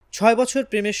6 বছর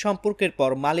প্রেমের সম্পর্কের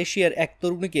পর মালয়েশিয়ার এক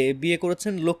তরুণীকে বিয়ে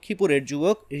করেছেন লক্ষ্মীপুরের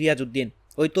যুবক রিয়াজ উদ্দিন।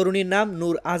 ওই তরুণীর নাম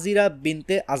নূর আজিরা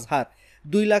বিনতে আজহার।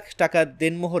 2 লাখ টাকা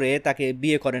দেনমোহরে তাকে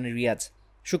বিয়ে করেন রিয়াজ।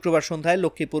 শুক্রবার সন্ধ্যায়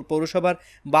লক্ষ্মীপুর পৌরসভার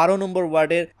 12 নম্বর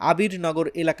ওয়ার্ডের আবিরনগর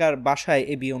এলাকার বাসায়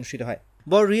এ বিয়ে অনুষ্ঠিত হয়।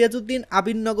 বর রিয়াজ উদ্দিন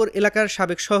আবিরনগর এলাকার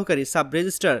সাবেক সহকারী সাব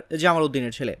রেজিস্ট্রার জামাল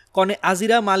উদ্দিনের ছেলে। কনে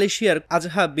আজিরা মালয়েশিয়ার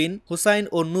আজহা বিন হুসাইন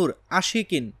ও নূর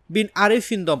আশিকিন বিন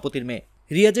আরেফিন দম্পতির মেয়ে।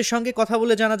 রিয়াজের সঙ্গে কথা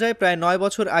বলে জানা যায়, প্রায় 9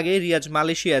 বছর আগে রিয়াজ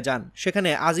মালয়েশিয়া যান। সেখানে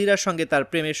আজিরার সঙ্গে তার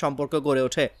প্রেমের সম্পর্ক গড়ে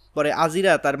ওঠে। পরে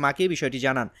আজিরা তার মাকে বিষয়টি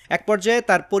জানান। এক পর্যায়ে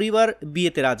তার পরিবার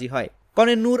বিয়েতে রাজি হয়।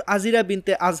 কনে নূর আজিরা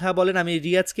বিনতে আজহা বলেন, আমি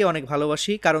রিয়াজকে অনেক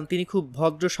ভালোবাসি, কারণ তিনি খুব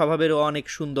ভদ্র স্বভাবের ও অনেক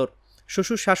সুন্দর।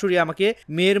 শ্বশুর শাশুড়ি আমাকে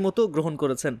মেয়ের মতো গ্রহণ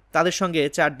করেছেন। তাদের সঙ্গে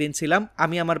 4 দিন ছিলাম।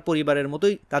 আমি আমার পরিবারের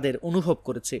মতোই তাদের অনুভব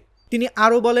করেছি। তিনি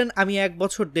আরও বলেন, আমি 1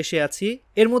 বছর দেশে আছি।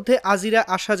 এর মধ্যে আজিরা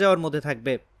আসা যাওয়ার মধ্যে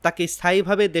থাকবে। তাকে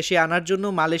স্থায়ীভাবে দেশে আনার জন্য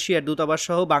মালয়েশিয়ার দূতাবাস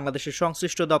সহ বাংলাদেশের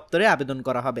সংশ্লিষ্ট দপ্তরে আবেদন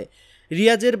করা হবে।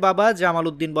 রিয়াজের বাবা জামাল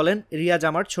উদ্দিন বলেন, রিয়াজ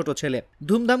আমার ছোট ছেলে।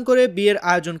 ধুমধাম করে বিয়ের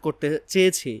আয়োজন করতে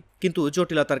চেয়েছি, কিন্তু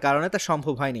জটিলতার কারণে তা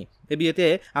সম্ভব হয়নি। এ বিয়েতে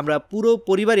আমরা পুরো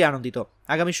পরিবারই আনন্দিত।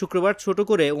 আগামী শুক্রবার ছোট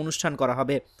করে অনুষ্ঠান করা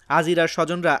হবে। আজিরার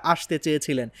স্বজনরা আসতে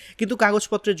চেয়েছিলেন, কিন্তু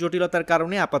কাগজপত্রের জটিলতার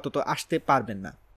কারণে আপাতত আসতে পারবেন না।